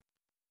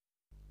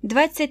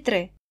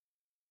23.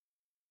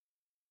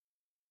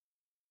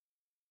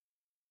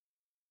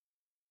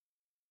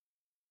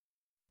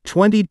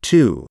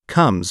 22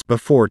 comes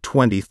before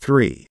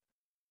 23.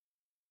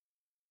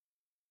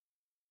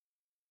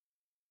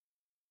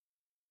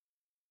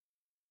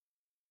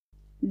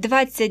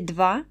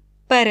 22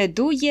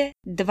 передує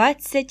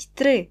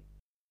 23.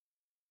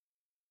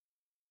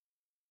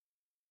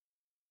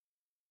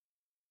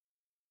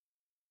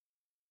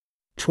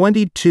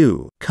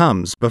 22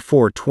 comes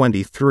before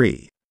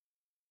 23.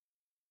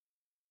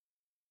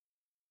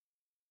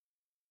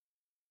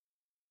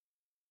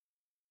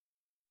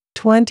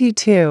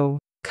 22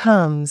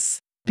 comes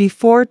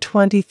before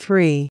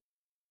 23.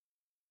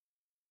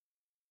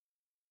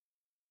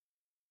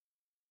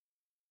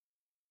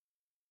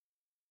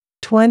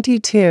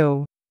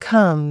 22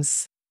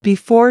 comes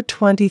before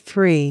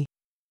 23.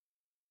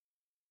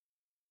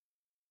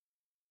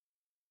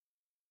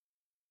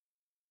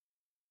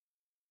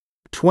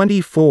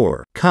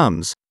 24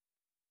 comes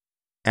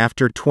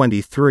after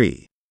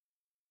 23.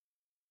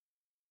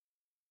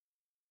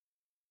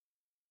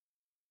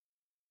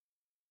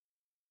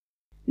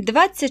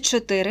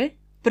 24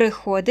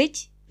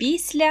 приходить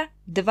після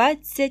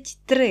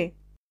 23.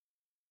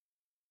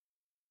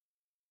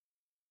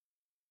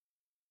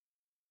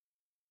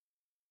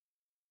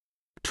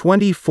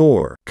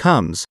 24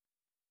 comes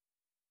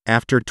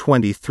after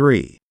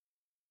 23.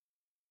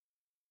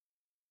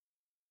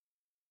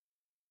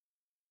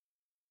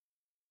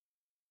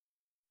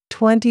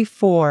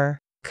 24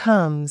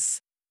 comes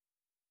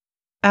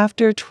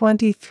after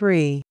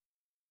 23.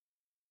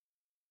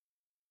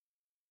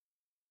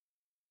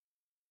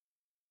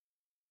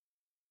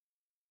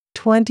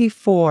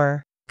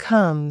 24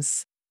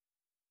 comes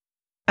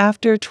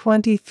after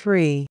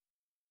 23.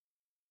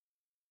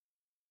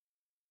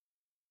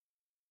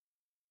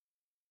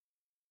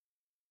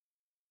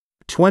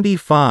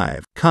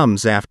 25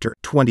 comes after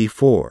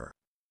 24.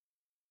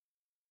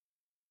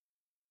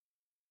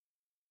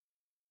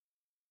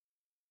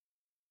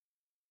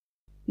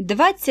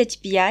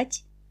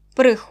 25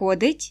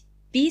 приходить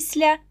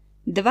після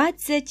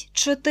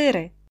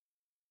 24.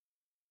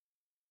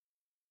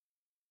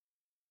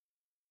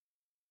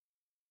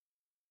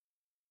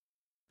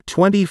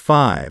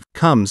 25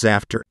 comes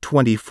after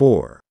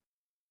 24.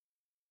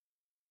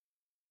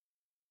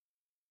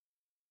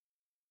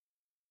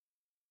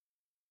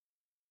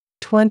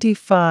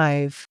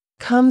 25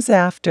 comes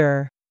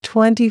after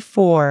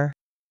 24.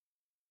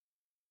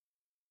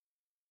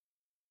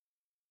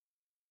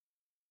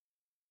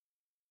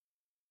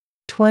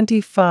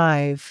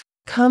 25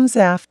 comes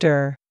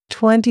after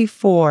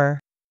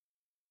 24.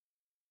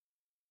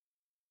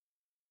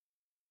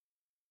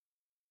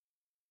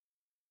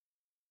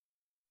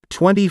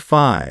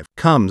 25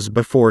 comes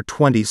before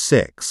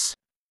 26.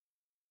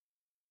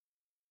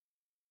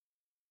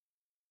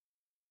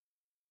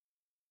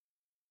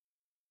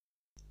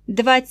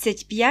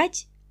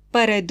 25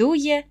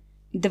 передує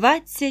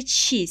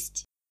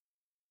 26.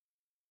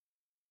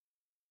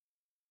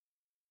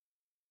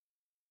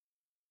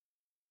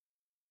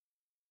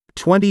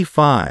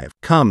 25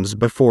 comes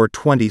before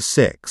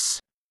 26.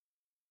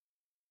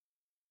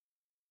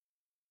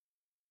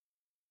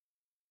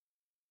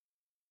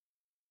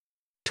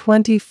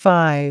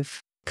 25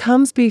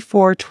 comes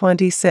before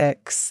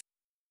 26.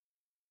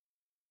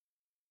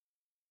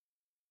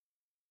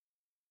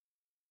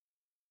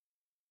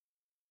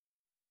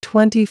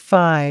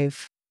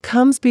 25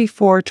 comes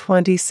before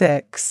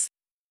 26.